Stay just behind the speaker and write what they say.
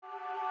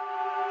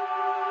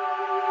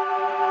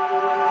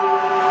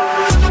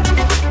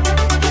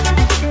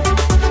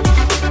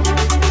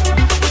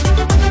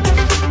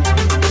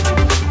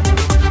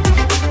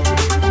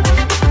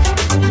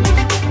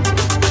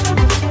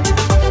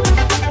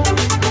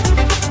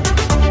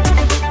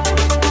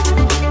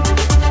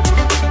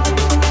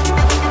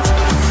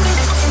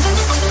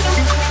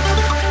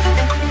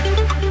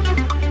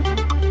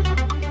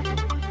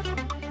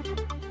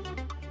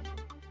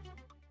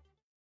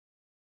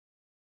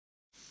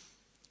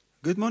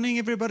Good morning,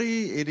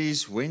 everybody. It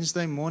is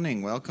Wednesday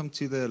morning. Welcome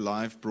to the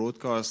live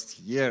broadcast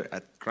here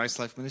at Christ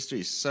Life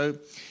Ministries. So,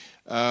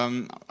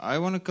 I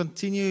want to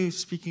continue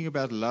speaking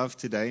about love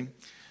today.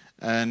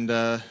 And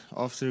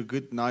after a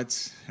good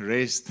night's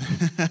rest,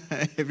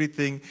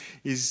 everything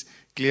is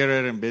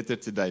clearer and better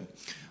today.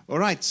 All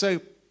right, so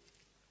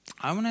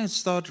I want to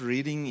start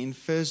reading in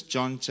 1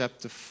 John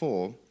chapter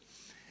 4.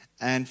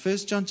 And 1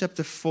 John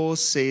chapter 4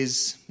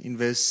 says in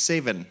verse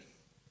 7,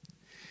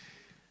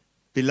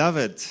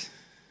 "Beloved,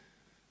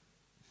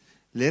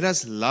 let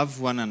us love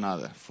one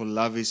another, for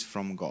love is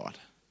from God.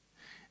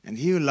 And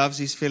he who loves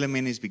his fellow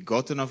man is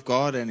begotten of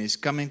God and is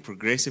coming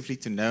progressively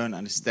to know and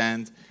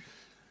understand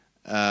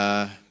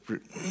God,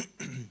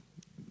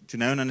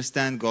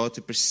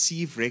 to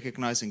perceive,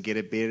 recognize, and get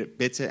a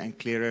better and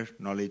clearer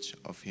knowledge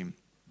of him."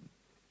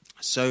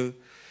 So,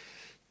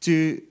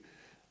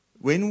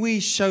 when we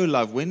show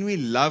love, when we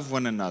love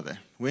one another,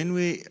 when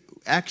we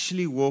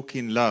actually walk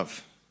in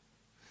love,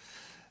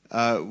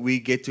 we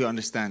get to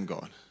understand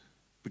God.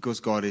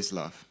 Because God is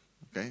love.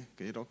 Okay?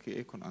 Kan jy dalk die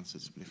aircon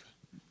aansit asseblief?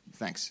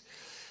 Thanks.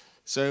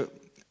 So,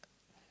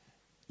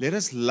 let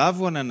us love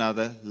one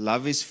another.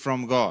 Love is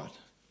from God.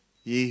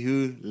 He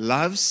who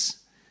loves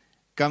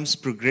comes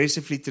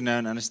progressively to know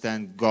and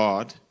understand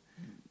God,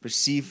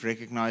 perceive,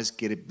 recognize,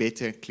 get a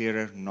better,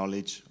 clearer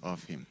knowledge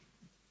of him.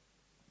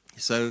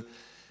 So,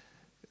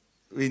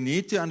 we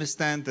need to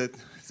understand that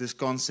this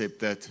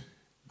concept that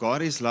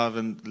God is love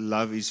and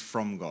love is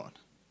from God.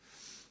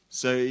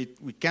 So,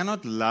 we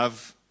cannot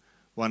love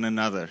one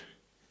another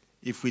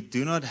if we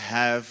do not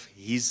have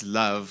his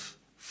love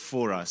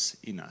for us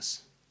in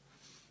us.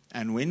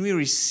 And when we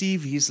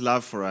receive his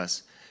love for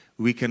us,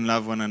 we can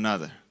love one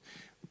another.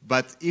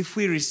 But if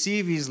we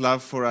receive his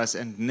love for us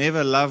and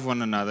never love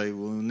one another, we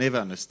will never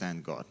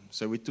understand God.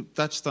 So we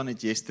touched on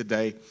it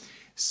yesterday.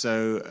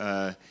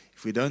 So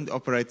if we don't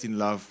operate in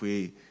love,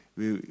 we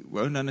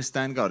won't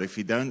understand God. If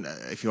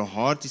your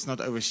heart is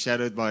not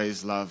overshadowed by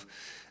his love,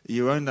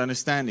 you won't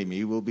understand him.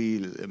 He will be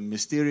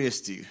mysterious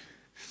to you.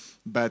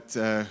 But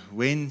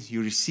when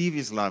you receive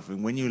his love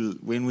and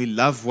when we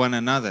love one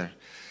another,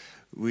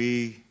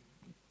 we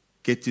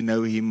get to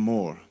know him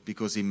more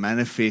because he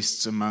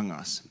manifests among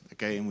us.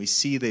 Okay, and we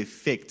see the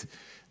effect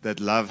that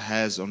love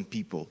has on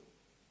people.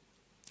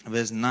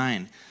 Verse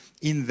 9.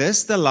 "In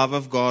this the love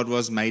of God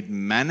was made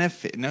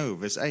manifest." No,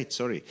 verse 8,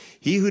 sorry.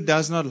 "He who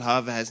does not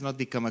love has not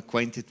become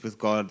acquainted with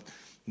God,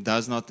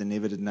 does not and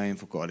never did know him,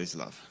 for God is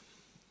love."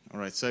 All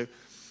right, so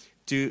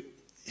to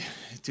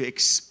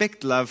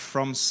expect love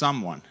from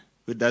someone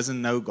who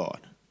doesn't know God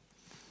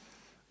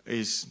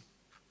is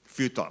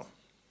futile.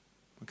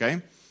 Okay?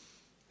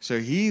 So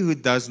he who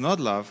does not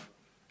love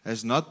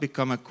has not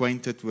become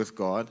acquainted with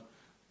God,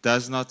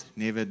 does not,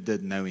 never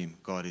did know him.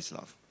 God is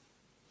love.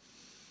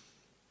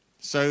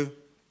 So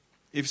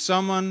if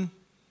someone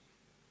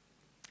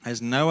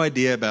has no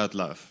idea about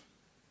love,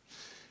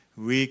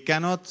 we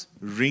cannot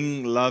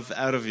wring love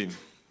out of him.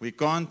 We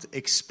can't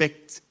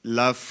expect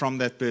love from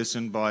that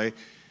person by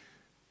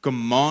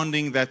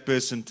commanding that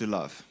person to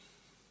love.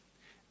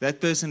 That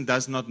person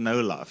does not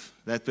know love.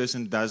 That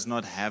person does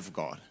not have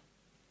God.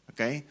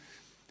 Okay?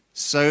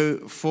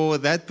 So for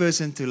that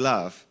person to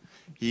love,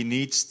 he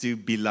needs to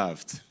be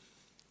loved.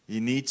 He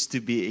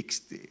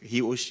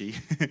or she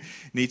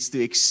needs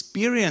to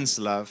experience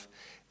love.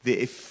 The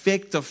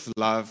effect of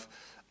love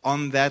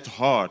on that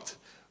heart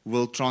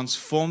will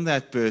transform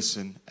that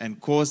person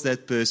and cause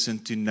that person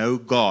to know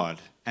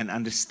God and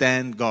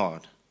understand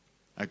God.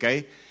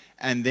 Okay?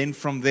 And then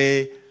from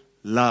there,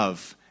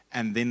 love.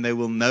 And then they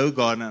will know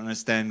God and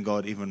understand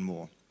God even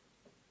more.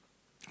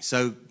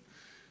 So,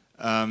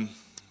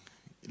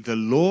 the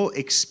law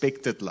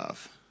expected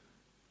love.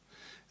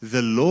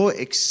 The law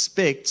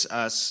expects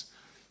us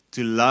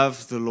to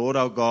love the Lord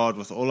our God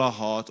with all our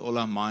heart, all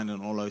our mind,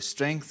 and all our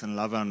strength, and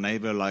love our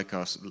neighbor like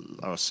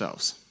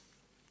ourselves.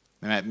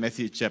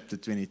 Matthew chapter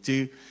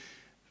 22,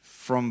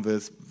 from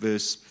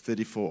verse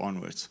 34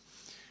 onwards.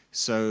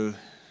 So,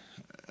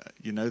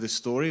 you know the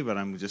story, but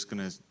I'm just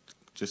going to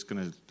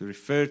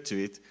refer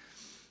to it.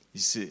 You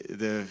see,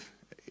 a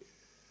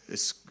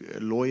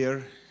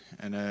lawyer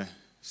and a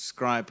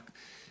scribe,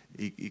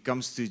 he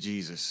comes to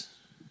Jesus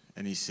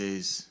and he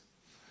says,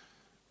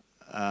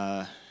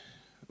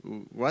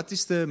 "What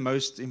is the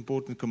most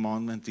important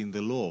commandment in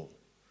the law?"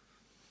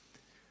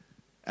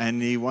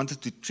 And he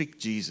wanted to trick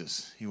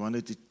Jesus. He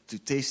wanted to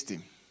test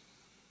him.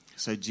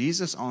 So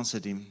Jesus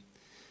answered him,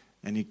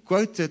 and he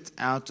quoted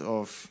out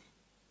of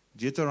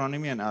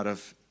Deuteronomy and out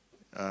of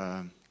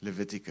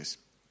Leviticus.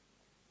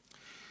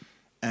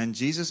 And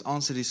Jesus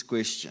answered his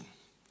question,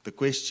 the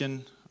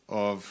question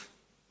of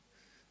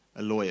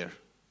a lawyer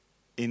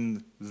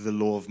in the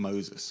law of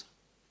Moses.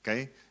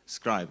 Okay?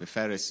 Scribe, a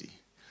Pharisee.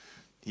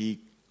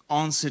 He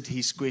answered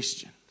his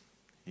question.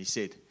 He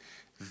said,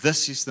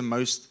 "This is the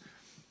most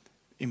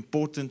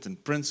important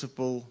and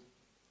principal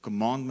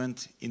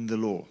commandment in the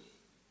law.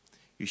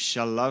 You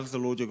shall love the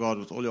Lord your God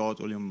with all your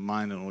heart, all your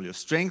mind, and all your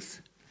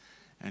strength,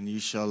 and you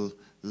shall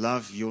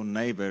love your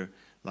neighbor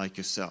like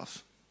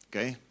yourself."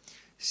 Okay?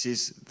 He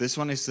says this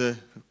one is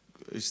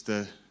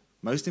the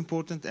most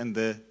important, and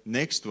the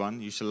next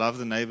one, you shall love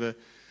the neighbor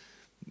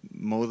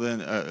more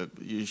than,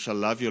 you shall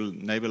love your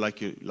neighbor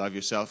like you love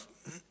yourself.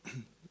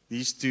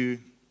 These two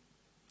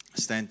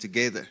stand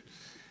together.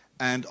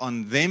 And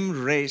on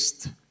them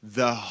rest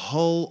the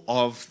whole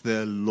of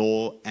the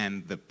law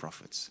and the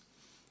prophets.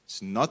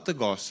 It's not the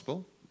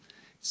gospel.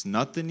 It's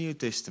not the New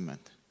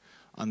Testament.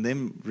 On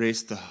them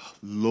rest the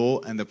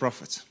law and the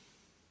prophets.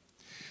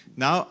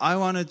 Now, I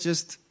want to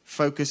just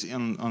focus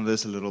on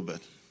this a little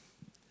bit.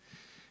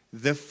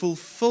 The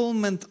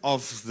fulfillment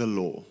of the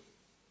law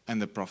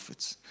and the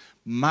prophets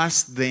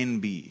must then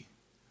be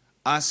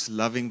us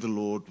loving the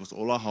Lord with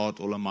all our heart,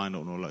 all our mind,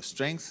 and all our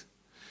strength,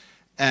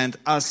 and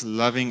us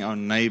loving our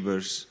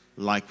neighbors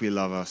like we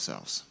love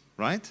ourselves,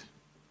 right?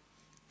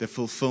 The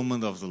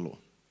fulfillment of the law.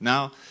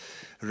 Now,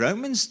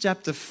 Romans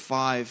chapter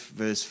 5,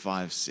 verse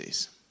 5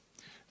 says,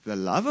 the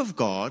love of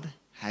God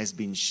has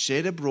been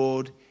shed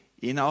abroad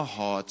in our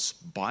hearts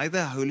by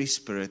the Holy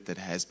Spirit that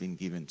has been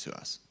given to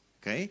us.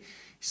 Okay?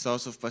 He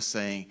starts off by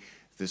saying,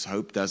 this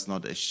hope does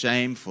not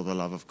shame, for the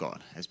love of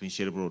God has been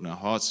shed abroad in our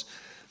hearts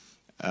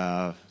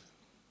by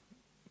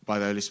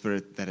the Holy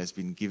Spirit that has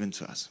been given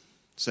to us.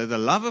 So the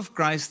love of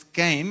Christ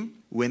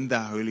came when the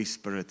Holy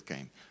Spirit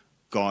came.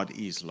 God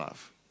is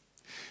love.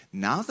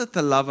 Now that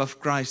the love of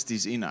Christ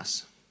is in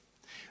us,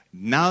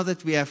 now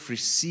that we have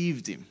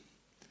received Him,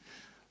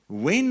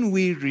 when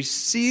we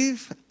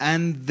receive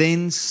and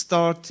then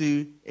start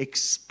to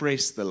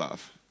express the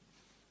love,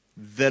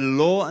 the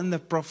law and the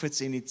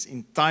prophets in its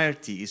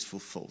entirety is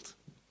fulfilled.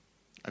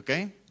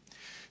 Okay?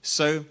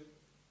 So,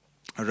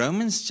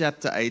 Romans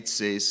chapter 8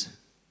 says,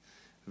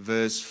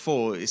 verse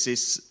 4, it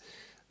says,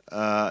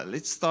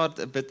 let's start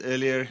a bit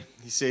earlier.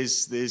 He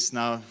says, there's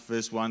now,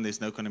 verse 1,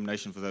 there's no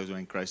condemnation for those who are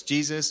in Christ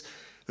Jesus,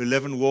 who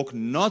live and walk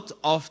not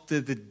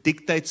after the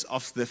dictates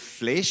of the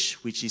flesh,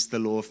 which is the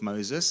law of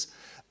Moses,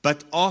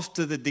 but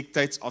after the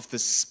dictates of the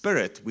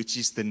Spirit, which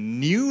is the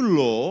new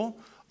law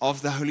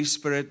of the Holy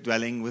Spirit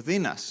dwelling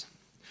within us.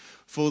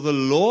 For the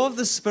law of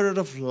the Spirit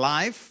of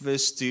life,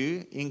 verse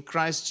 2, in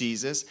Christ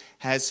Jesus,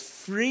 has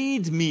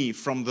freed me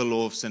from the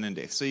law of sin and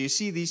death. So you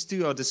see, these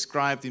two are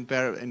described in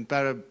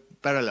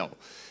parallel.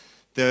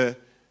 The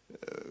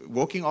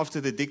walking after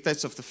the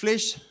dictates of the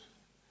flesh,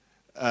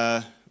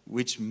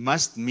 which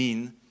must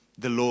mean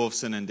the law of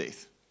sin and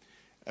death.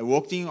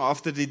 Walking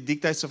after the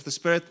dictates of the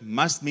Spirit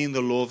must mean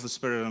the law of the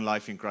Spirit and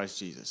life in Christ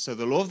Jesus. So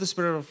the law of the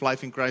Spirit of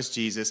life in Christ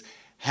Jesus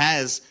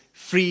has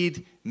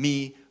freed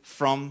me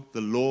from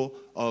the law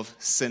of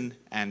sin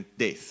and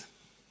death.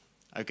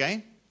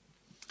 Okay?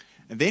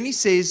 And then he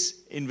says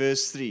in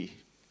verse 3,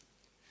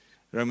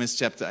 Romans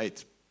chapter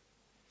 8.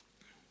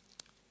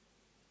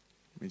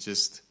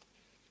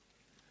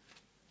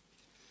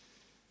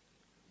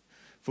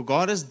 For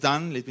God has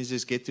done, let me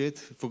just get to it.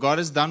 For God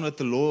has done what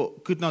the law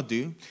could not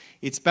do,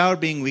 its power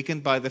being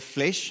weakened by the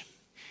flesh,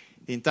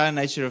 the entire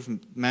nature of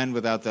man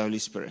without the Holy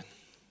Spirit.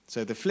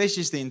 So the flesh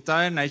is the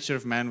entire nature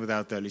of man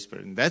without the Holy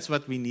Spirit. And that's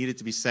what we needed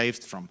to be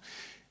saved from.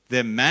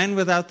 The man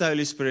without the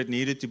Holy Spirit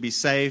needed to be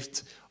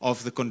saved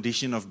of the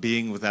condition of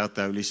being without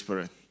the Holy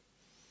Spirit.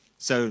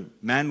 So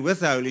man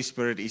with the Holy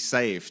Spirit is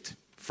saved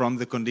from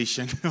the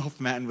condition of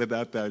man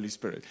without the Holy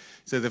Spirit.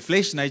 So the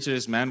flesh nature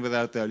is man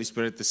without the Holy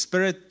Spirit. The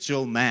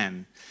spiritual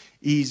man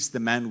is the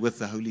man with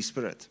the Holy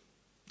Spirit.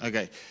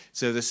 Okay,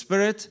 so the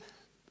Spirit,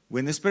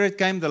 when the Spirit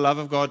came, the love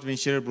of God has been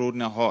shed abroad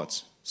in our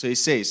hearts. So he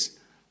says,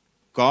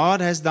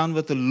 God has done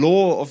what the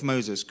law of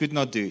Moses could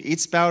not do,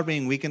 its power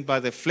being weakened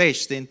by the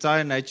flesh, the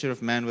entire nature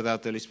of man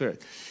without the Holy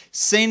Spirit.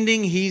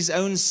 Sending his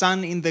own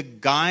Son in the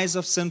guise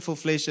of sinful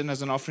flesh and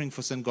as an offering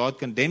for sin, God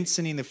condemned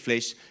sin in the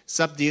flesh,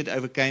 subdued,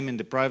 overcame, and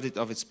deprived it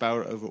of its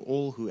power over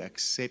all who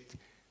accept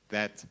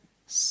that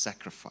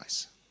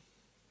sacrifice.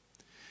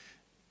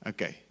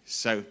 Okay,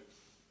 so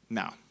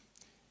now,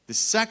 the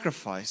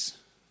sacrifice,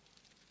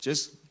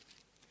 just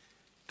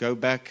go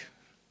back,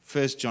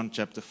 1 John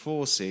chapter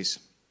 4 says,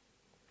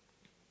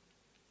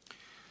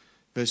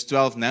 verse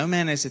 12, no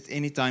man has at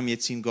any time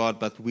yet seen God,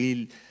 but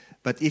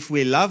if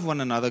we love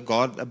one another,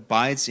 God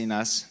abides in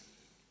us.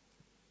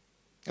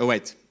 Oh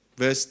wait,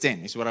 verse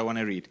 10 is what I want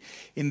to read.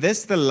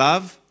 Verse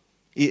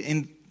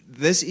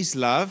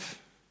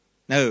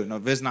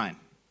 9.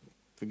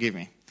 Forgive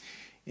me.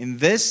 In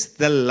this,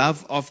 the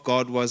love of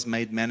God was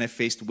made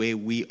manifest where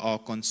we are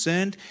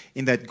concerned,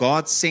 in that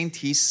God sent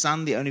His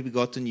Son, the only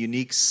begotten,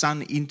 unique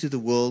Son, into the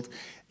world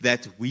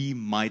that we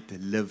might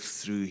live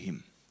through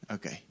Him.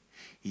 Okay.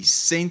 He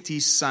sent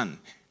His Son.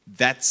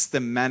 That's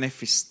the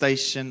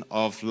manifestation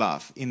of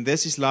love. In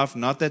this is love,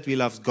 not that we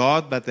loved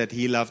God, but that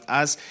He loved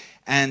us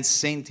and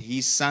sent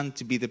His Son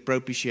to be the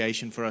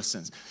propitiation for our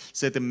sins.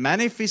 So the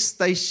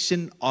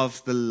manifestation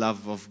of the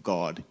love of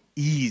God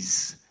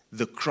is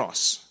the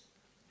cross,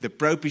 the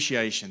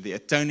propitiation, the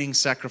atoning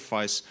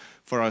sacrifice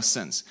for our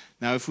sins.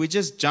 Now, if we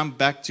just jump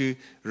back to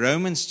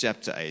Romans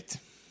chapter 8,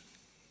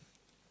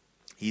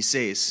 he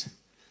says,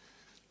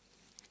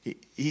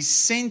 He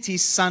sent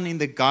His Son in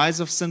the guise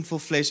of sinful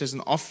flesh as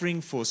an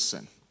offering for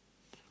sin.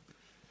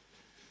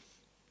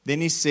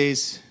 Then he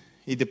says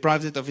He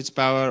deprived it of its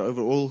power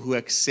over all who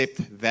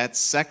accept that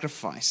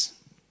sacrifice,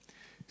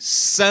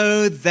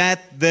 so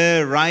that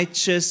the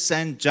righteous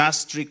and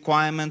just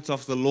requirement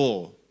of the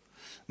law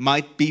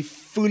might be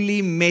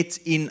fully met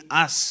in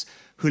us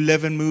who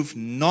live and move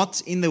not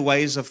in the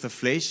ways of the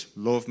flesh,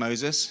 law of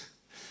Moses,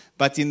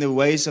 but in the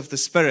ways of the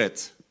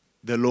Spirit,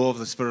 the law of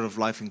the Spirit of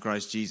life in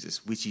Christ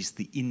Jesus, which is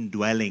the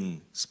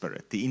indwelling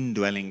Spirit, the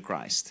indwelling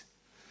Christ.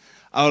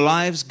 Our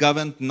lives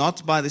governed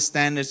not by the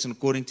standards and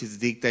according to the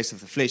dictates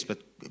of the flesh,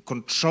 but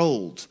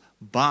controlled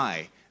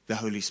by the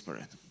Holy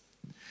Spirit.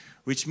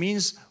 Which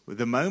means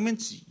the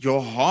moment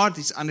your heart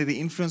is under the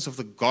influence of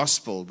the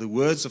gospel, the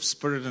words of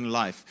Spirit and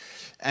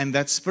life, and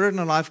that Spirit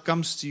and life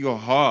comes to your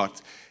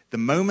heart, the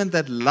moment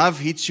that love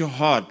hits your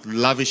heart,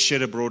 love is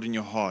shed abroad in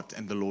your heart,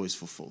 and the law is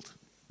fulfilled.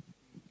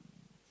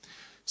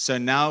 So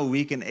now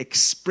we can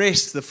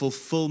express the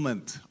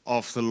fulfillment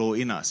of the law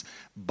in us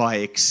by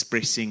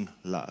expressing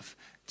love.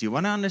 Do you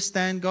want to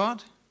understand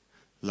God?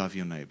 Love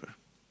your neighbor.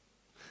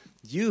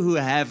 You who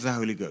have the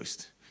Holy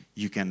Ghost,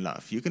 you can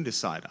love. You can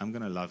decide, I'm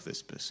going to love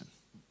this person.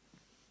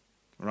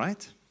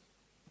 Right?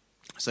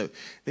 So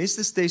there's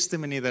this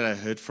testimony that I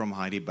heard from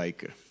Heidi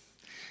Baker.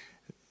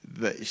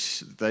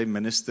 They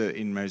minister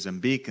in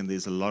Mozambique, and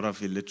there's a lot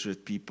of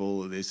illiterate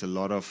people. There's a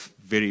lot of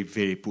very,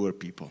 very poor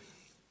people.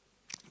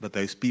 But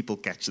those people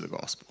catch the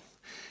gospel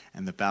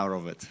and the power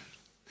of it.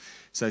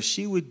 So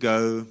she would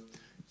go,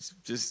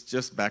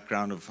 just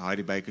background of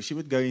Heidi Baker, she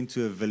would go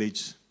into a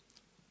village,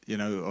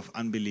 of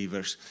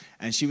unbelievers,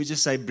 and she would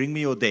just say, bring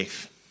me your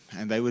deaf.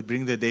 And they would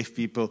bring the deaf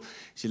people.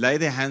 She lay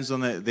their hands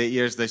on their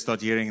ears, they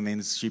start hearing, and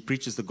then she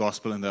preaches the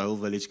gospel, and the whole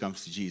village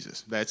comes to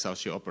Jesus. That's how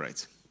she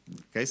operates.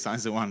 Okay,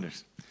 signs and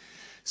wonders.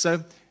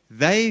 So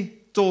they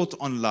taught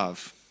on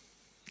love,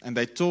 and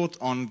they taught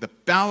on the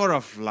power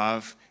of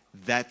love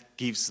that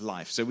gives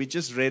life. So we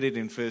just read it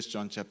in 1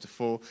 John chapter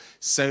 4,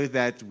 so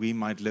that we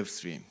might live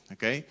through him.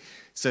 Okay?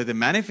 So the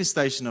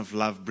manifestation of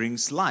love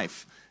brings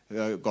life.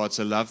 God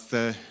so loved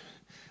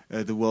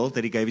the world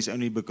that he gave his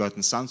only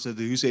begotten Son, so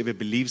that whosoever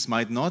believes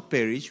might not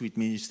perish, which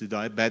means to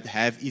die, but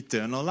have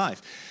eternal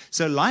life.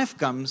 So life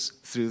comes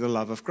through the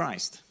love of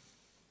Christ.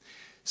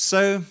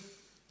 So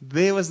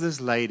there was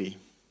this lady.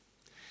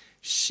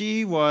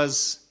 She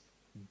was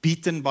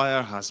beaten by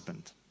her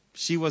husband.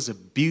 She was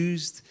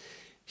abused.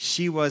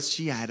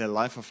 She had a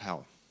life of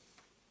hell.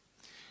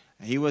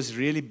 He was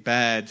really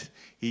bad.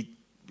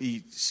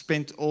 He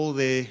spent all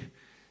their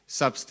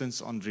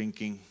substance on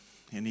drinking,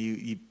 and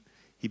he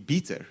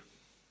beat her.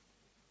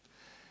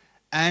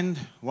 And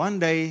one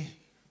day,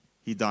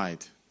 he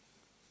died.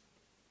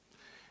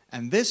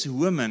 And this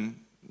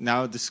woman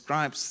now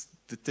describes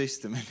the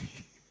testimony.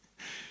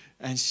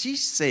 And she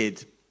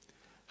said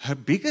her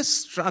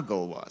biggest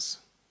struggle was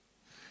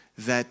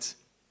that,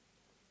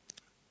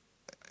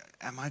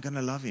 am I going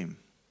to love him?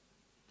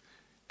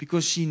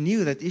 Because she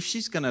knew that if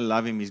she's going to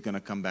love him, he's going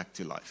to come back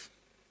to life.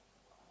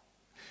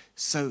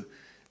 So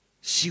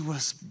she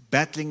was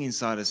battling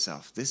inside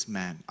herself. This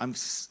man, I'm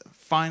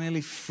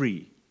finally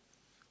free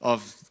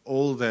of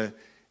all the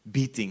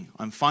beating.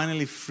 I'm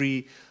finally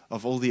free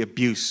of all the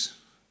abuse.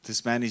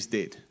 This man is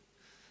dead.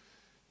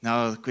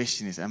 Now the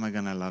question is, am I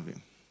going to love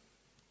him?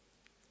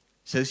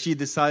 So she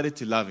decided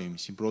to love him.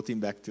 She brought him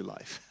back to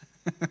life.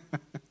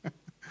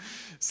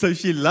 So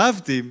she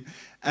loved him,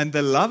 and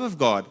the love of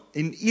God,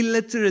 an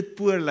illiterate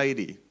poor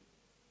lady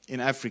in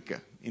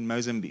Africa, in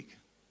Mozambique,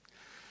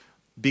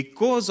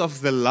 because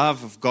of the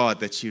love of God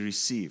that she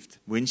received,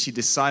 when she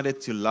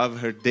decided to love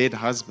her dead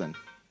husband,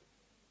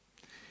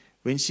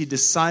 he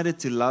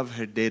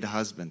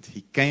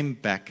came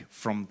back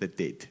from the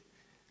dead.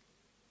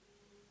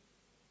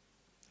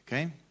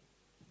 Okay?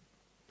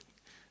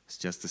 It's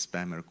just a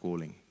spammer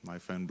calling. My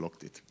phone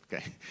blocked it.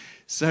 Okay.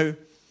 So,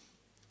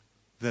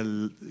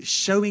 the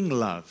showing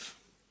love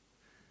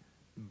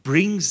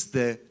brings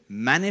the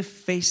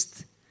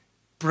manifest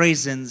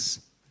presence,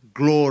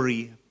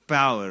 glory,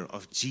 power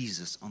of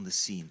Jesus on the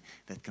scene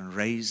that can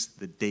raise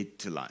the dead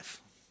to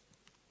life.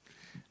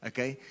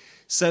 Okay?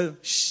 So,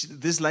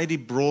 this lady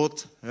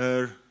brought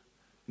her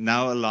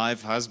now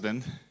alive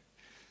husband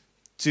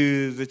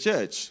to the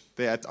church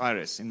there at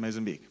Iris in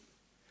Mozambique.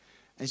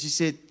 And she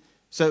said,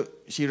 so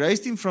she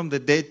raised him from the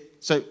dead.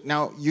 So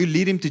now you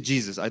lead him to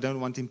Jesus. I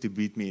don't want him to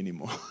beat me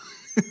anymore.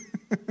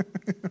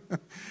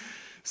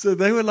 So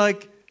they were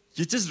like,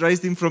 you just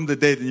raised him from the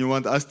dead and you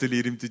want us to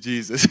lead him to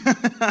Jesus.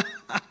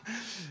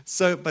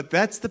 But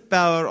that's the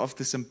power of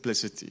the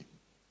simplicity.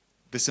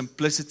 The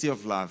simplicity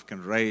of love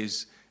can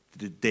raise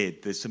the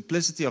dead. The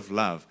simplicity of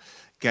love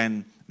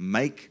can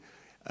make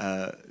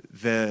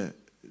the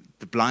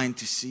blind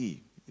to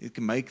see. It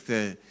can make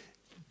the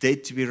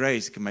dead to be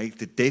raised. It can make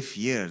the deaf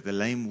hear, the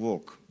lame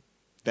walk.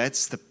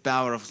 That's the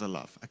power of the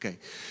love. Okay.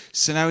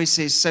 So now he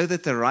says, so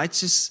that the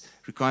righteous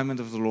requirement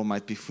of the law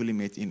might be fully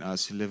met in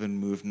us who live and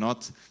move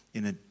not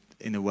in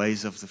the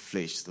ways of the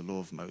flesh, the law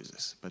of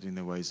Moses, but in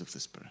the ways of the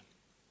Spirit.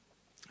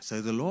 So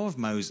the law of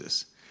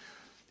Moses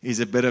is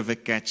a bit of a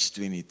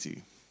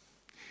catch-22.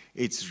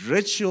 It's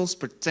rituals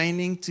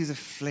pertaining to the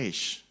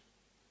flesh.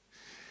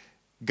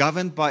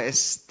 governed by a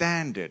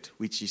standard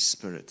which is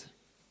spirit.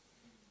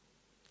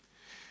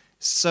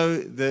 So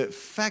the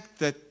fact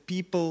that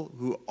people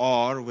who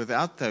are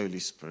without the Holy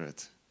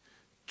Spirit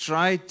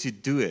try to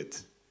do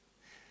it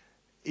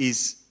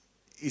is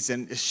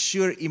a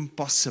sure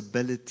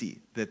impossibility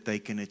that they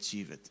can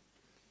achieve it,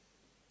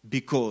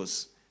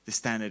 because the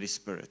standard is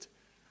spirit.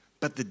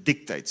 But the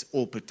dictates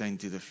all pertain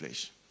to the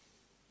flesh.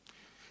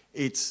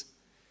 It's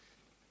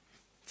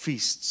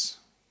feasts,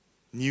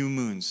 new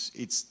moons,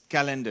 it's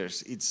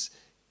calendars, it's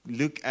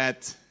look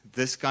at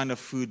this kind of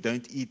food,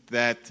 don't eat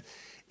that.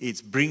 It's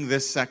bring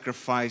this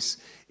sacrifice.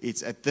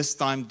 It's at this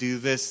time do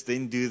this,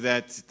 then do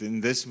that.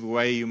 In this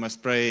way you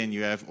must pray, and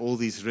you have all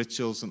these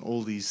rituals and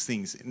all these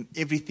things. And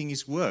everything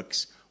is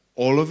works.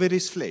 All of it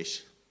is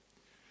flesh.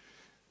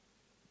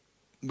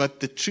 But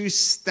the true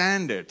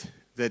standard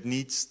that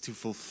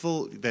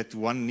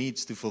one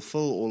needs to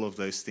fulfill all of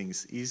those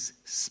things is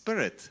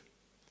spirit.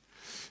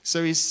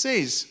 So he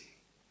says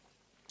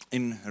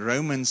in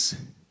Romans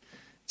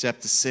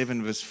chapter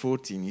 7 verse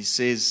 14, he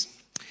says,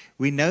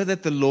 we know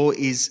that the law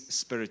is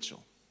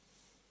spiritual.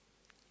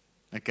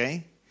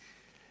 Okay?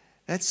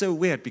 That's so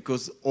weird,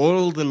 because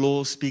all the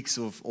law speaks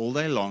of all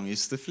day long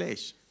is the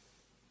flesh.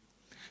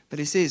 But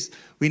he says,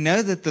 we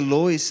know that the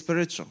law is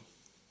spiritual.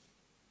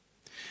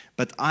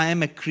 But I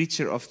am a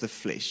creature of the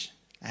flesh,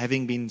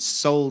 having been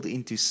sold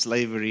into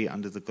slavery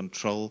under the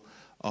control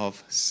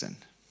of sin.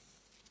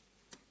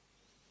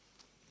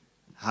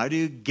 How do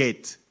you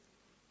get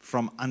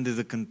from under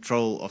the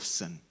control of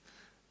sin?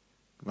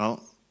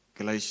 Well,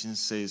 Galatians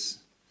says,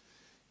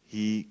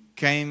 he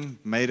came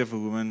made of a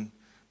woman,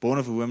 born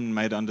of a woman,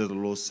 made under the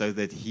law, so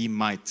that he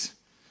might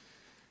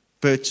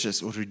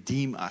purchase or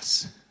redeem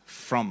us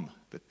from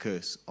the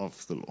curse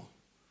of the law.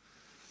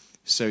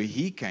 So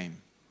he came,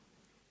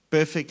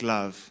 perfect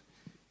love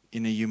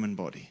in a human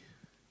body.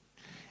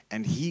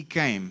 And he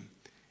came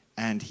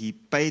and he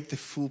paid the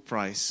full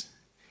price.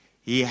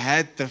 He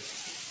had the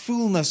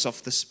fullness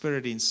of the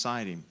Spirit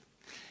inside him.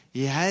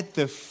 He had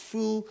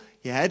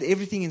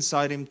everything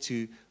inside him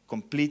to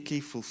completely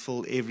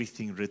fulfill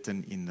everything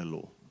written in the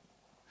law.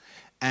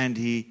 And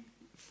he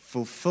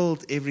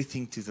fulfilled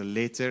everything to the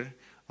letter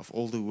of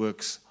all the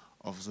works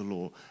of the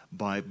law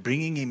by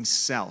bringing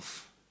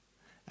himself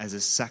as a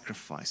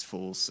sacrifice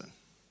for all sin.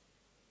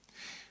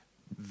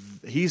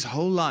 His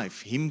whole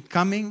life, him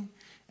coming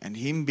and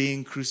him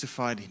being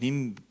crucified,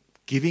 him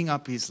giving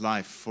up his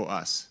life for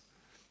us,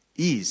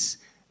 is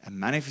a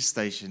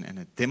manifestation and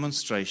a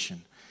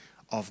demonstration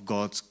of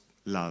God's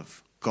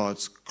love,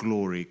 God's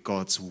glory,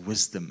 God's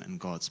wisdom, and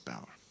God's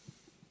power.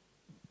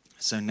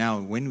 So now,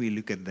 when we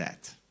look at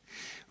that,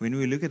 when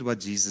we look at what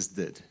Jesus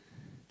did,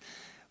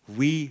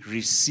 we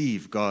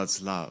receive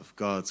God's love,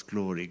 God's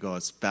glory,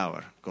 God's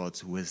power,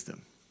 God's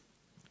wisdom.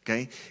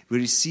 Okay? We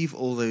receive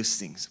all those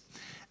things.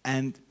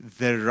 And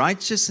the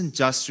righteous and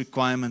just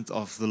requirement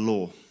of the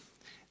law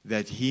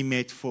that he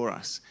met for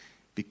us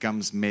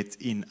becomes met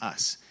in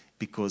us,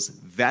 because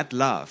that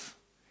love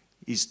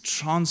is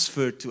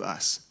transferred to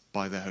us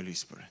by the Holy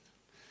Spirit.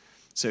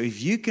 So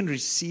if you can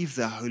receive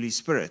the Holy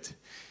Spirit,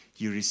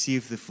 you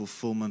receive the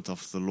fulfillment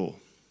of the law.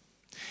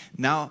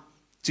 Now,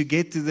 to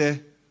get to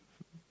the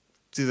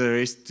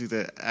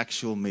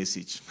actual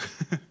message.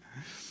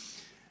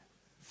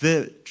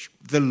 The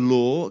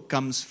law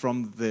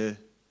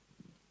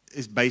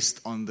is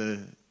based on the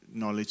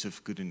knowledge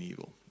of good and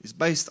evil. It's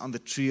based on the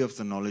tree of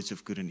the knowledge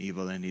of good and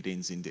evil, and it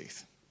ends in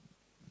death.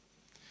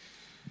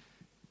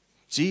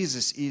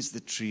 Jesus is the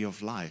tree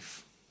of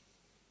life.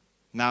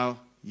 Now,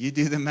 you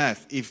do the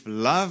math. If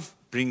love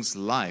brings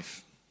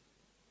life,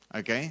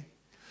 okay,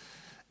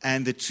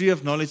 and the tree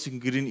of knowledge of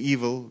good and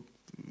evil,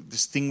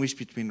 distinguish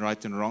between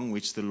right and wrong,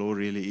 which the law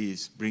really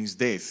is, brings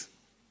death.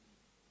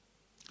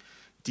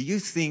 Do you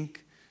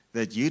think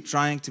that you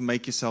trying to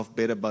make yourself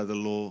better by the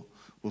law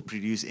will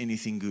produce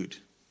anything good?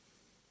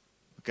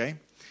 Okay?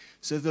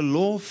 So the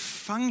law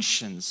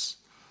functions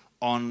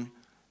on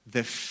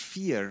the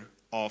fear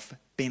of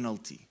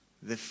penalty,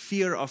 the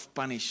fear of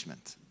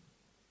punishment.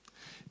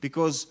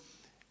 Because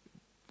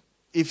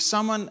if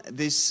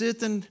there's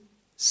certain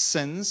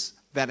sins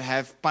that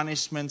have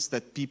punishments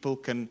that people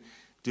can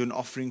do an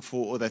offering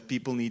for, or that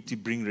people need to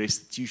bring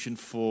restitution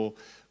for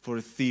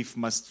a thief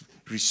must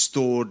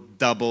restore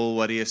double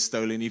what he has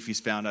stolen if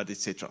he's found out,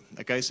 etc.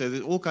 Okay, so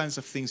there's all kinds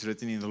of things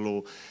written in the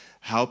law,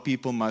 how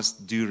people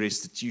must do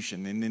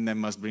restitution, and then they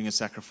must bring a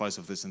sacrifice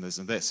of this and this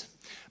and this.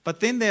 But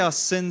then there are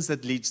sins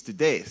that leads to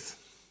death.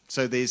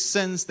 So there's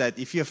sins that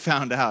if you're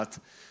found out,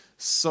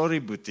 sorry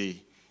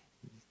booty,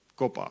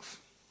 kop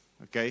off.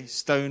 Okay,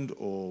 stoned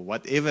or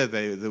whatever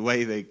the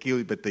way they kill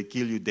you, but they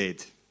kill you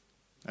dead.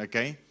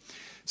 Okay?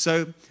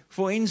 So,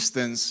 for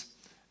instance,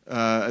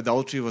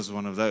 adultery was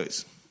one of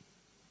those.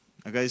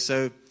 Okay,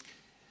 so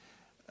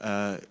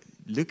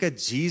look at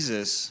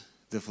Jesus,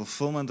 the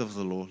fulfillment of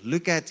the law.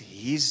 Look at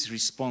his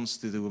response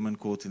to the woman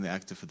caught in the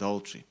act of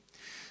adultery.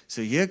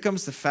 So here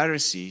comes the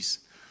Pharisees.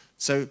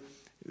 So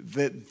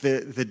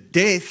the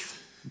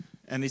death,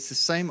 and it's the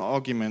same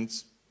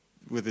argument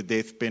with the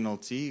death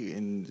penalty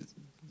in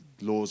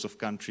laws of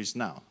countries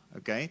now.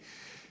 Okay,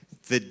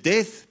 the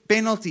death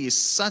penalty is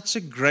such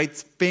a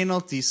great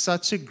penalty,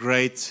 such a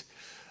great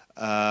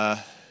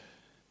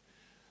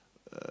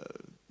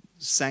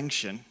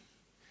sanction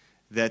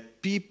that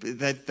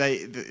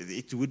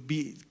it would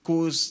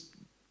cause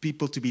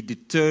people to be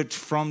deterred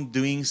from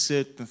doing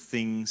certain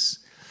things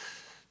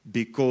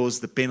because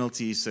the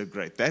penalty is so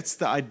great. That's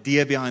the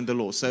idea behind the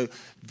law. So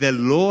the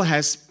law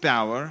has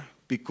power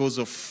because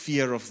of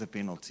fear of the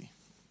penalty.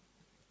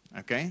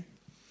 Okay?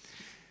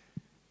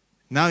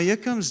 Now here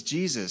comes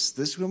Jesus.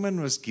 This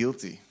woman was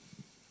guilty.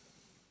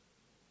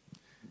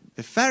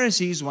 The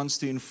Pharisees wants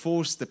to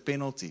enforce the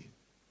penalty.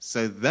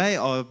 So they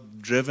are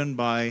driven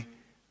by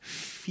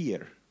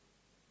fear.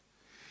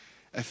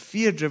 A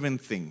fear-driven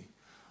thing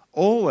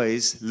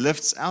always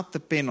lifts out the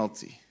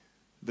penalty.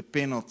 The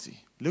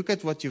penalty. Look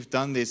at what you've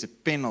done, there's a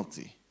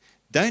penalty.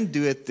 Don't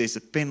do it, there's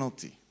a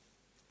penalty.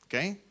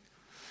 Okay?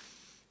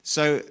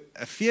 So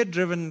a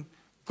fear-driven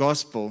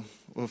gospel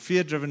or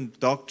fear-driven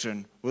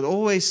doctrine would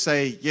always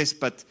say, yes,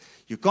 but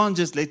you can't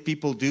just let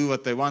people do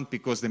what they want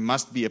because there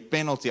must be a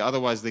penalty,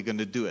 otherwise they're going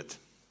to do it.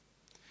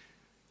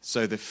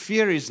 So the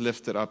fear is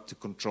lifted up to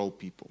control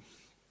people.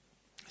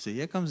 So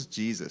here comes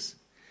Jesus.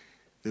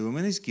 The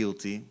woman is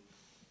guilty.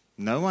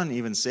 No one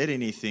even said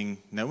anything.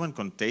 No one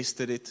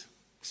contested it.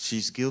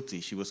 She's guilty.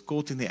 She was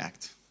caught in the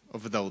act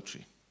of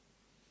adultery.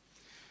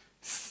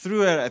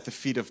 Threw her at the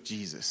feet of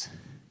Jesus.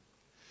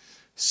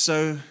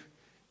 So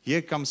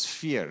here comes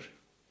fear.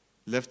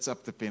 Lifts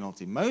up the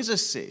penalty.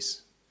 Moses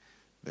says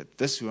that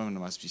this woman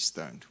must be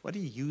stoned. What do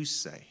you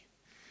say?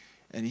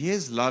 And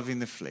here's love in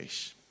the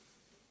flesh.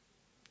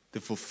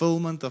 The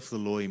fulfillment of the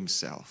law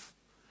himself.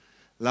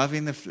 Love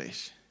in the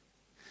flesh.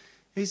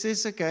 He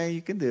says, okay,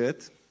 you can do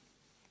it.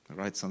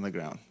 Writes on the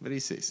ground. But he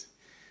says,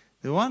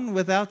 the one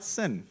without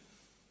sin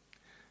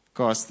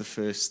cast the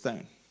first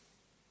stone.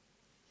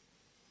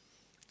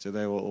 So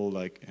they were all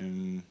like,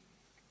 and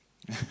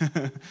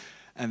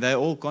they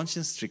all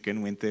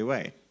conscience-stricken went their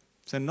way.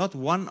 So not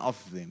one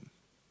of them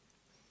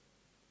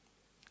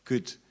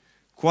could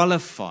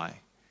qualify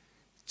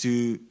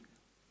to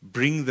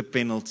bring the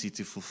penalty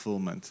to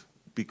fulfillment,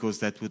 because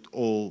that would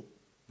all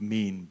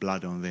mean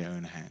blood on their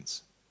own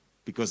hands.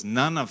 Because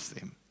none of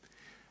them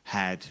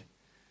had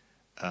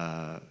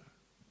a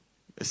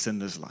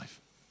sinless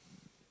life.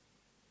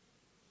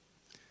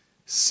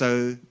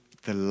 So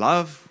the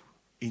love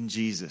in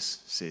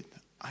Jesus said,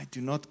 I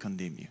do not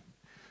condemn you.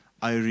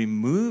 I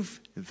remove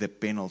the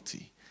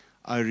penalty.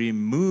 I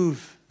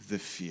remove the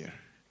fear.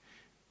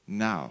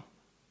 Now,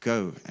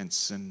 go and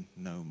sin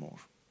no more.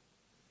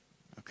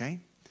 Okay?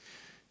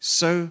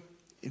 So,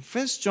 in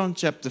 1 John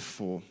chapter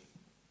 4,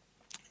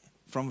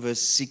 from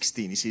verse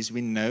 16, he says,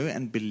 we know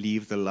and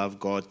believe the love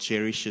God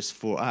cherishes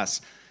for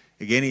us.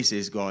 Again, he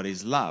says, God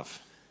is love.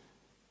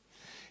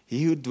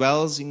 He who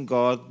dwells in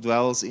God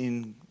dwells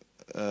in,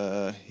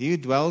 he who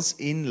dwells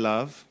in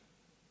love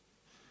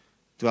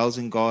dwells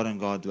in God, and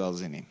God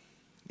dwells in him.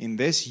 In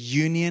this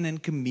union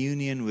and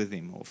communion with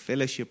him, or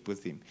fellowship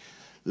with him,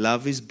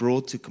 love is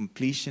brought to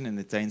completion and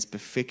attains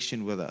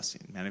perfection with us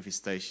in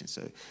manifestation.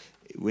 So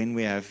when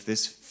we have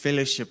this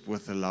fellowship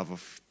with the love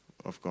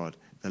of God,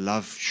 the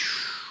love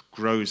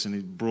grows and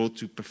is brought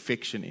to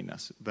perfection in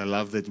us. The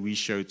love that we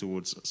show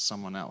towards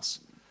someone else.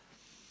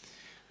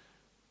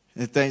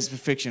 It attains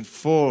perfection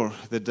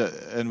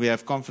and we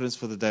have confidence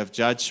for the day of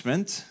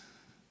judgment.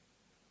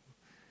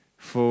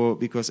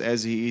 Because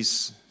as he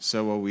is,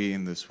 so are we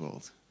in this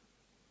world.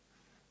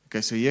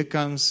 Okay, so here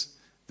comes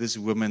this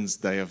woman's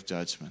day of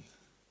judgment.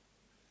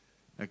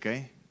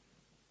 Okay?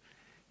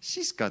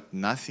 She's got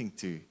nothing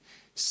to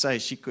say.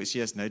 She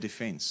has no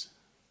defense.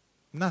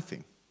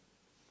 Nothing.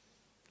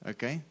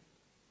 Okay?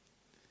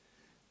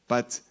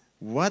 But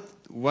what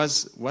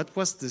was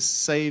the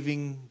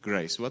saving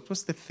grace? What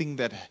was the thing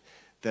that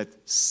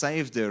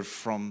saved her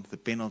from the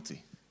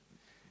penalty?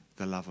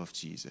 The love of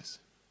Jesus.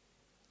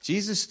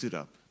 Jesus stood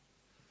up.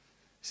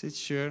 He said,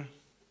 sure,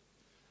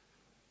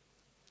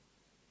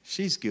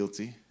 she's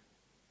guilty.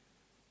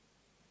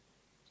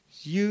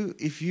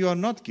 If you are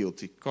not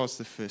guilty, cast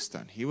the first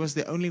stone. He was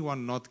the only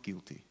one not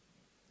guilty.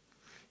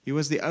 He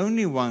was the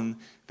only one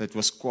that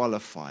was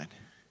qualified.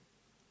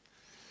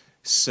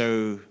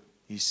 So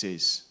he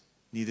says,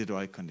 neither do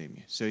I condemn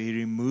you. So he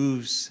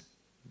removes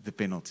the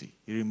penalty.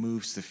 He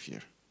removes the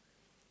fear.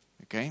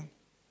 Okay?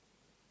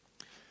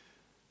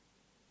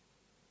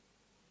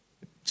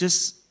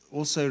 Just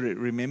also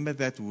remember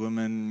that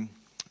woman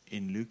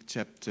in Luke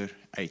chapter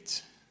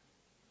 8.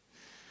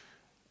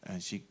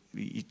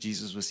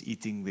 Jesus was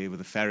eating there with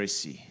a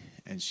Pharisee,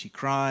 and she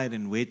cried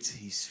and wet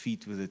his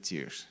feet with her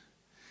tears.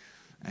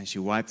 And she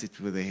wiped it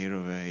with the hair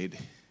of her head.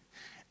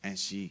 And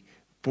she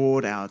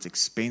poured out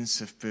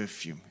expensive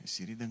perfume.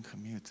 She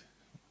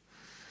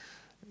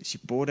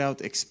poured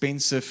out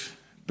expensive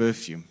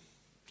perfume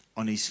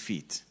on his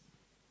feet.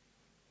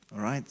 All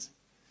right?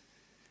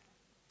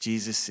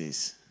 Jesus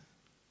says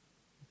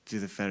to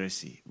the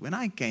Pharisee, when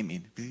I came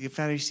in, the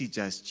Pharisee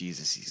judged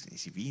Jesus.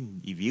 If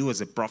he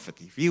was a prophet,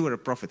 if he were a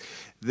prophet,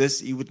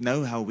 he would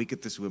know how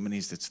wicked this woman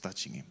is that's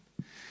touching him.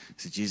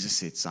 So Jesus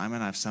said,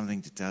 Simon, I have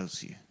something to tell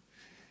you.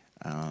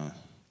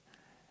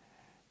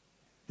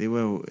 there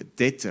were a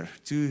debtor,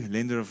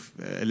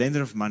 a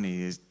lender of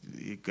money.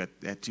 He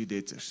had two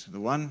debtors. The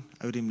one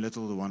owed him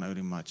little, the one owed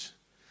him much.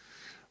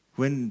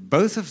 When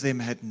both of them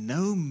had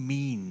no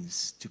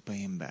means to pay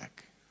him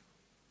back.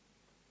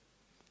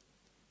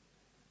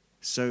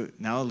 So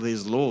now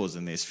there's laws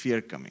and there's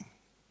fear coming.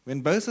 When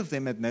both of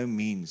them had no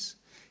means,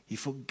 he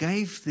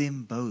forgave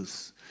them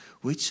both.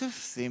 Which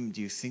of them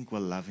do you think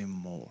will love him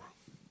more?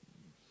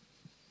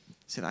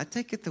 He said, I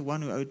take it the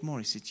one who owed more.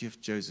 He said, you have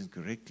chosen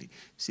correctly.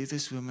 See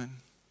this woman?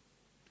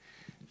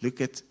 Look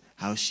at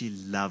how she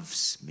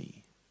loves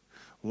me.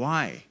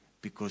 Why?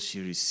 Because she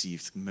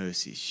received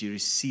mercy. She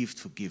received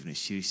forgiveness.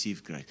 She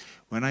received grace.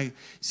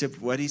 So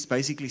what he's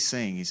basically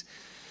saying is,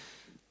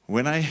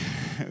 when I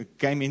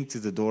came into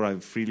the door, I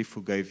freely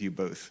forgave you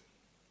both.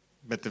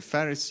 But the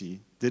Pharisee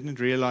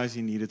didn't realize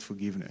he needed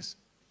forgiveness.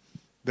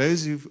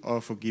 Those who are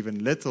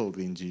forgiven little,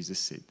 then Jesus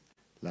said,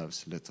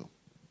 loves little.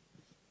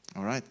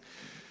 All right?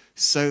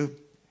 So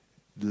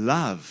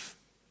love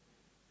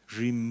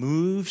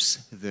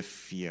removes the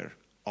fear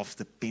of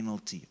the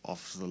penalty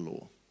of the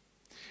law,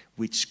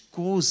 which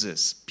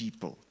causes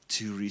people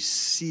to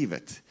receive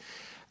it.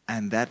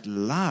 And that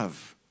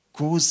love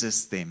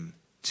causes them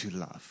to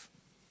love.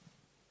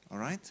 All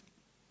right?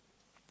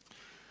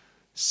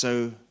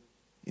 So,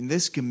 in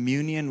this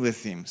communion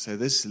with him, so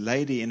this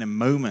lady in a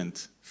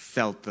moment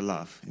felt the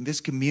love. In this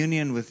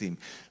communion with him,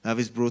 love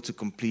is brought to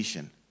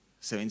completion.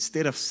 So,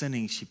 instead of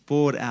sinning, she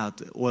poured out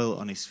the oil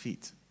on his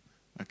feet.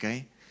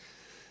 Okay?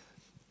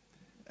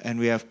 And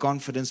we have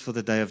confidence for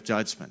the day of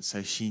judgment.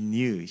 So she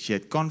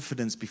had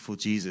confidence before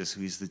Jesus,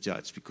 who is the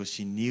judge, because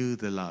she knew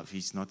the love.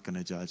 He's not going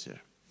to judge her.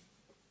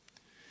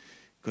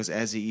 Because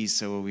as he is,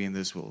 so are we in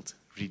this world.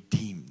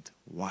 Redeemed,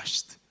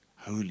 washed,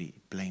 holy,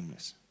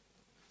 blameless.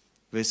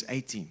 Verse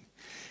 18.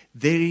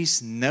 There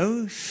is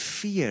no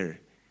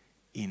fear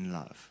in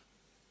love.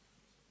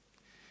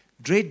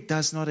 Dread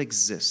does not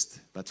exist,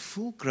 but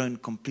full-grown,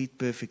 complete,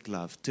 perfect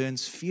love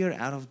turns fear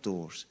out of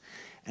doors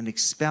and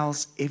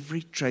expels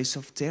every trace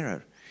of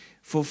terror.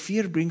 For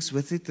fear brings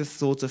with it the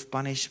thought of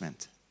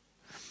punishment.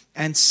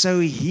 And so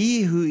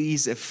he who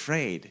is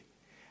afraid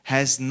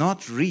has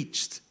not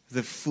reached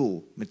the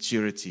full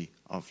maturity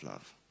of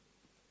love.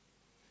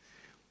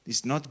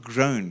 He's not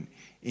grown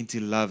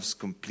into love's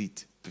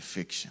complete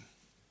perfection.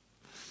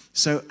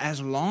 So as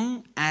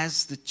long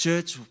as the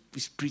church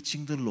is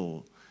preaching the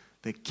law,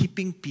 they're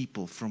keeping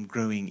people from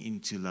growing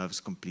into love's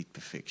complete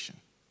perfection.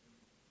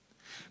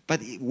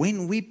 But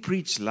when we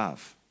preach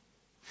love,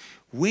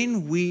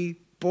 when we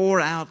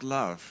pour out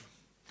love,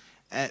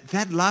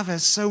 that love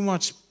has so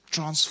much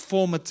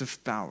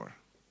transformative power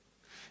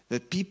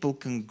that people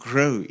can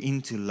grow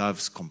into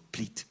love's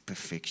complete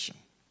perfection.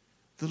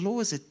 The law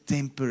is a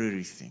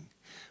temporary thing,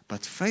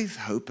 but faith,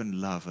 hope, and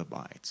love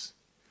abides.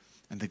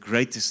 And the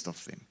greatest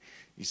of them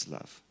is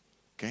love.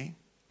 Okay?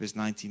 Verse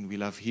 19, we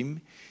love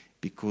him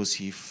because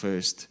he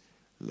first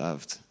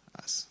loved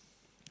us.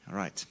 All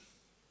right.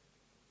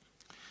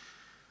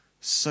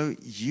 So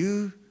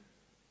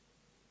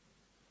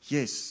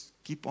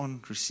keep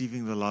on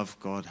receiving the love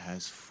God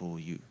has for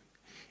you.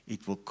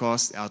 It will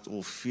cast out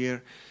all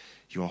fear.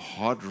 Your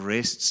heart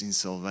rests in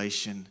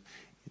salvation.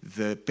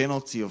 The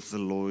penalty of the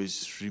law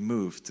is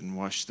removed and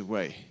washed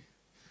away.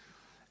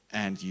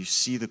 And you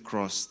see the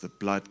cross, the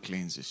blood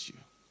cleanses you.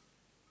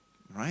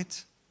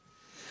 Right?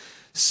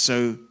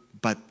 So,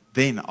 but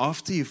then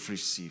after you've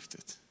received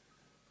it,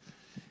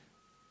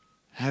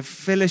 have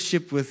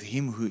fellowship with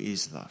him who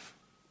is love.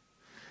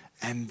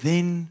 And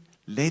then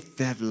let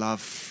that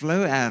love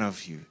flow out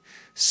of you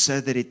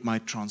so that it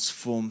might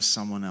transform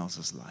someone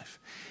else's life.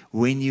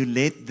 When you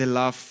let the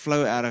love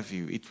flow out of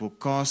you, it will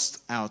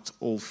cast out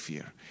all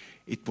fear.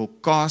 It will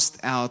cast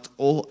out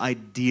all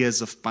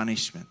ideas of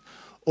punishment,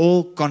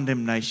 all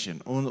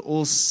condemnation,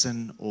 all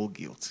sin, all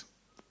guilt.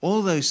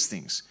 All those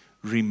things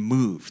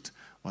removed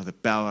by the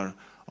power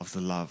of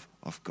the love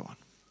of God.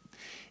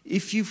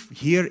 If you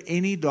hear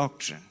any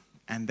doctrine,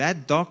 and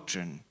that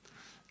doctrine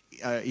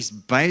is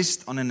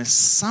based on an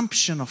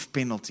assumption of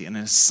penalty, an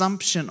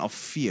assumption of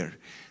fear,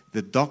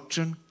 the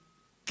doctrine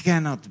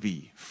cannot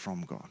be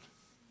from God.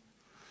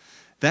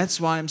 That's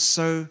why I'm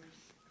so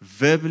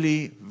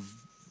vocally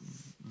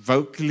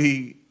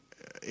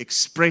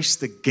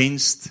expressed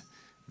against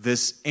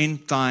this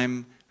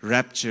end-time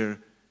rapture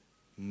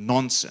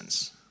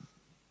nonsense.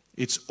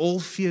 It's all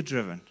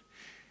fear-driven.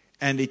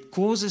 And it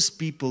causes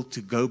people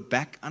to go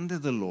back under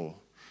the law.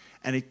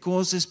 And it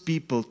causes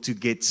people to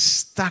get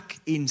stuck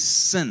in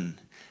sin.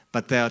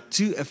 But they are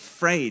too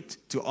afraid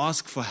to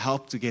ask for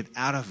help to get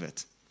out of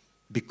it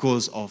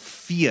because of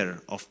fear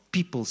of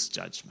people's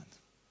judgment.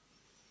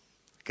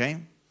 Okay?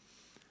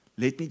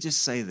 Let me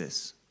just say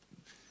this.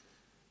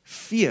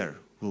 Fear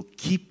will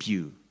keep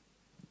you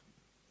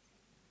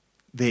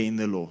there in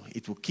the law.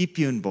 It will keep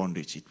you in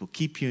bondage. It will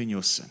keep you in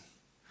your sin.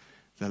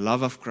 The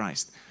love of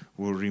Christ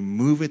will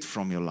remove it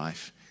from your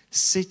life,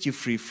 set you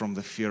free from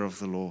the fear of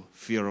the law,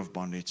 fear of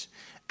bondage,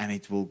 and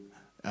it will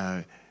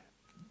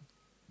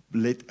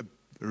let a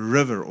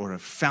river or a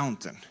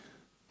fountain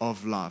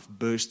of love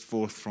burst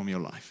forth from your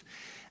life.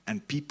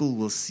 and people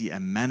will see a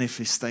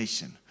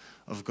manifestation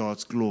of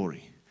God's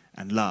glory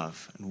and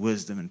love and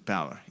wisdom and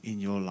power in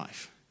your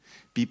life.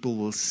 People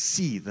will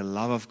see the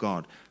love of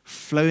God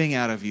flowing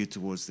out of you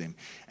towards them,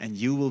 and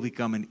you will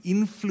become an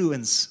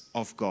influence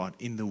of God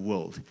in the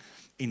world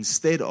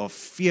instead of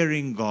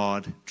fearing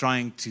God,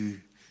 trying to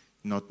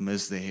not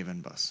miss the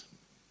heaven bus.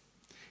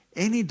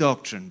 Any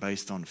doctrine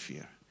based on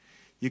fear,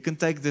 you can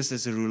take this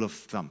as a rule of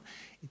thumb.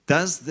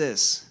 Does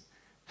this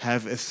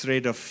have a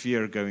thread of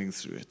fear going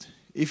through it?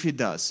 If it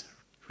does,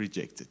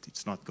 reject it.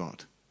 It's not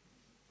God.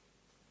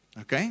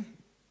 Okay?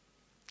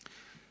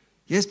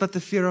 Yes, but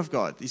the fear of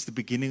God is the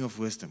beginning of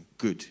wisdom.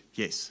 Good,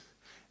 yes.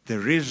 The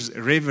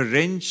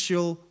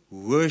reverential,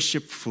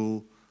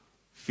 worshipful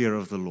fear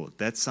of the Lord.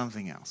 That's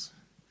something else.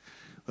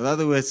 In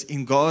other words,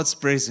 in God's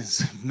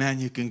presence, man,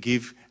 you can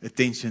give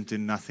attention to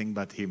nothing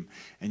but Him.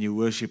 And you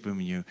worship Him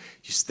and you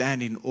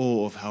stand in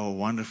awe of how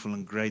wonderful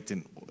and great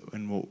and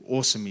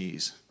awesome He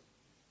is.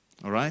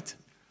 All right?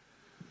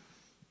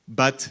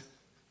 But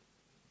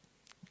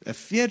a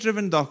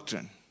fear-driven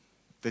doctrine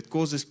that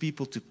causes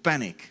people to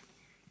panic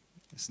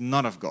is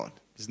not of God.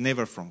 It's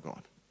never from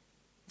God.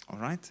 All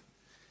right?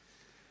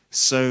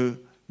 So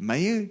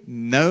may you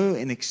know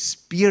and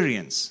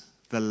experience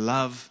the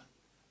love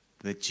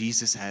that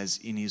Jesus has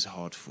in His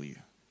heart for you.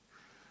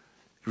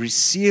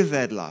 Receive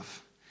that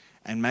love,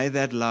 and may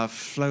that love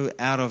flow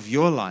out of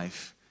your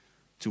life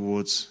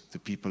towards the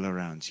people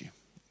around you.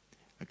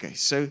 Okay,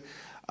 so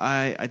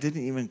I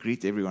didn't even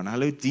greet everyone.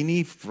 Hello,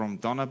 Dini from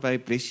Donna Bay.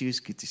 Bless you.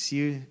 It's good to see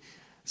you.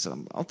 It's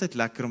altyd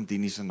lekker om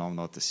Dini se naam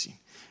na te sien.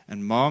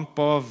 En ma en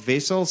pa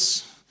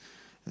Wessels,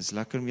 it's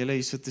lekker om julle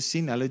hier so te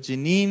sien. Hello,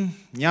 Janine,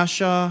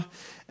 Nyasha,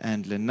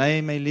 and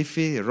Lene, my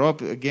liefie.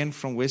 Rob, again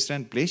from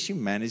Westland. Bless you,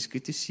 man. It's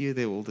good to see you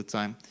there all the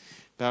time.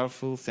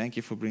 Powerful. Thank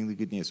you for bringing the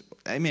good news.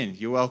 Amen.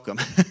 You're welcome.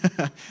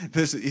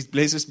 It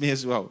blesses me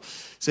as well.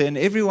 So, and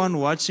everyone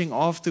watching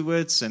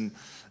afterwards, and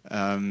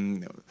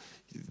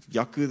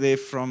Yaku there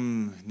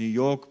from New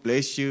York,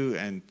 bless you,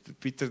 and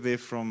Peter there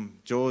from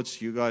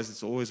George, you guys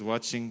that's always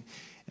watching,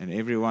 and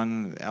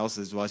everyone else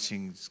that's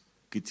watching, it's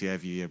good to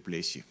have you here,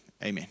 bless you.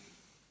 Amen.